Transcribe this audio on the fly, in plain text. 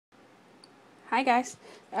Hi guys,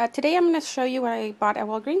 today I'm going to show you what I bought at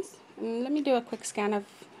Walgreens. And let me do a quick scan of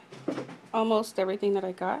almost everything that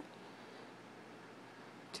I got.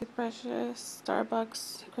 Toothbrushes,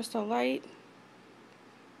 Starbucks, Crystal Light,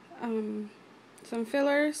 some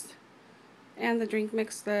fillers, and the drink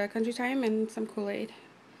mix, the Country Time, and some Kool-Aid.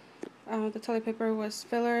 The toilet paper was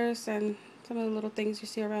fillers, and some of the little things you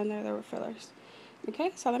see around there, were fillers.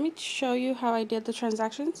 Okay, so let me show you how I did the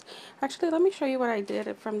transactions. Actually, let me show you what I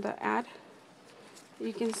did from the ad.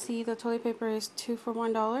 You can see the toilet paper is 2 for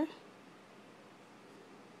 $1.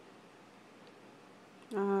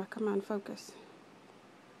 Come on, focus.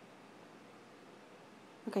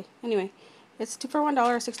 Okay, anyway, it's 2 for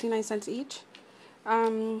 $1, 69 cents each.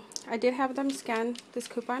 I did have them scan this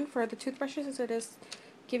coupon for the toothbrushes, as it is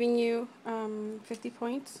giving you 50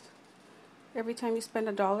 points every time you spend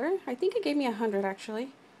 $1. I think it gave me 100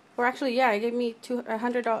 actually. Or actually, yeah, it gave me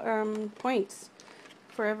 100 points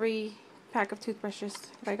for every pack of toothbrushes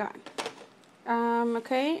that I got.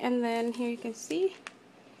 Okay, and then here you can see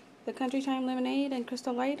the Country Time Lemonade and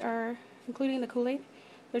Crystal Light are, including the Kool-Aid,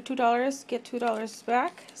 they're $2, get $2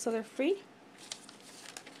 back, so they're free.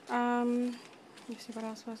 Let me see, what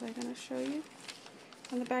else was I going to show you.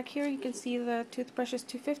 On the back here you can see the toothbrush is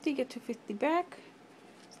 $2.50, get $2.50 back.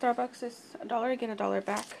 Starbucks is $1, get $1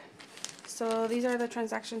 back. So these are the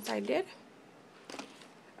transactions I did.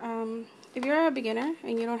 If you're a beginner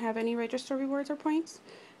and you don't have any register rewards or points,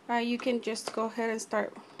 you can just go ahead and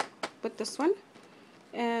start with this one.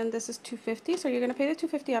 And this is $2.50, so you're going to pay the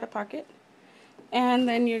 $2.50 out of pocket, and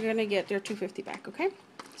then you're going to get your $2.50 back. Okay,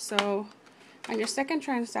 so on your second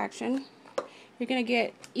transaction you're going to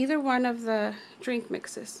get either one of the drink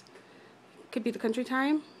mixes. It could be the Country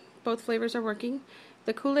Time, both flavors are working,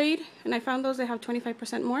 the Kool-Aid, and I found those that have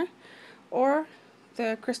 25% more, or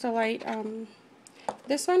the Crystal Light,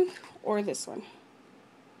 this one or this one.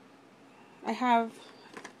 I have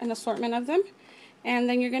an assortment of them. And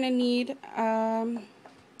then you're going to need, let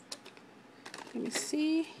me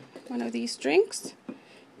see, one of these drinks.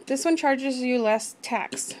 This one charges you less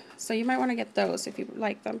tax, so you might want to get those if you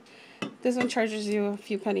like them. This one charges you a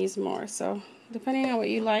few pennies more, so depending on what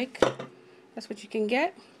you like, that's what you can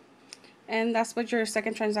get. And that's what your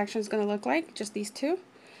second transaction is going to look like, just these two.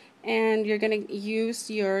 And you're going to use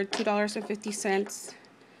your $2.50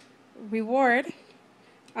 reward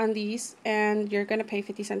on these, and you're going to pay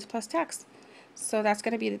 50 cents plus tax. So that's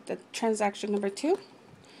going to be the transaction number 2.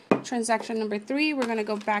 Transaction number 3, we're going to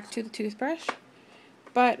go back to the toothbrush,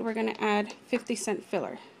 but we're going to add 50-cent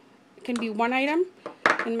filler. It can be one item.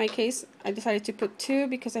 In my case, I decided to put 2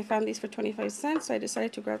 because I found these for 25 cents, so I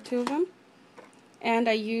decided to grab 2 of them. And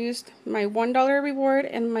I used my $1 reward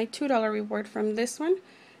and my $2 reward from this one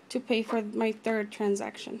to pay for my third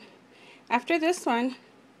transaction. After this one,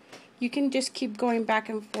 you can just keep going back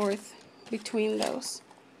and forth between those.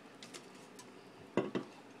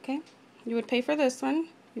 Okay, you would pay for this one,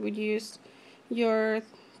 you would use your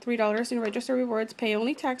 $3 in register rewards, pay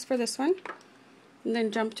only tax for this one, and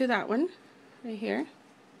then jump to that one right here,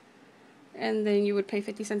 and then you would pay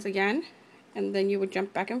 50 cents again, and then you would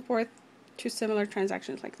jump back and forth to similar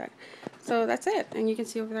transactions like that. So that's it, and you can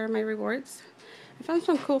see over there my rewards. I found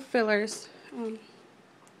some cool fillers.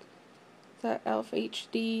 The e.l.f.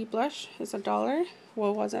 HD blush is $1.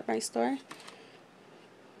 Well, was at my store.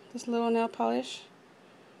 This little nail polish,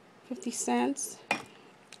 50 cents.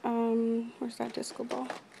 Where's that disco ball?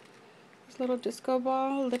 This little disco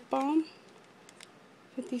ball lip balm,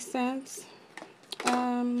 50 cents.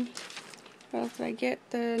 What else did I get?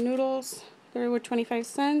 The noodles, they were 25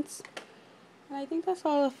 cents. And I think that's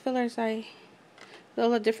all the fillers all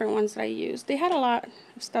the different ones that I used. They had a lot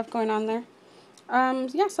of stuff going on there.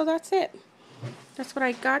 Yeah, so that's it. That's what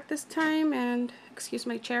I got this time, and excuse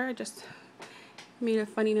my chair, I just made a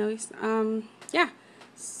funny noise. Yeah,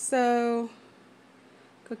 so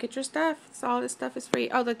go get your stuff. All this stuff is free.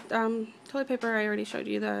 Oh, the toilet paper I already showed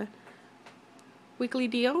you, the weekly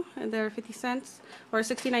deal, and they're 50 cents or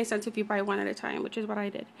 69 cents if you buy one at a time, which is what I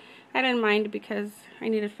did. I didn't mind because I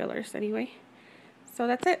needed fillers anyway. So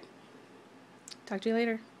that's it. Talk to you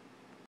later.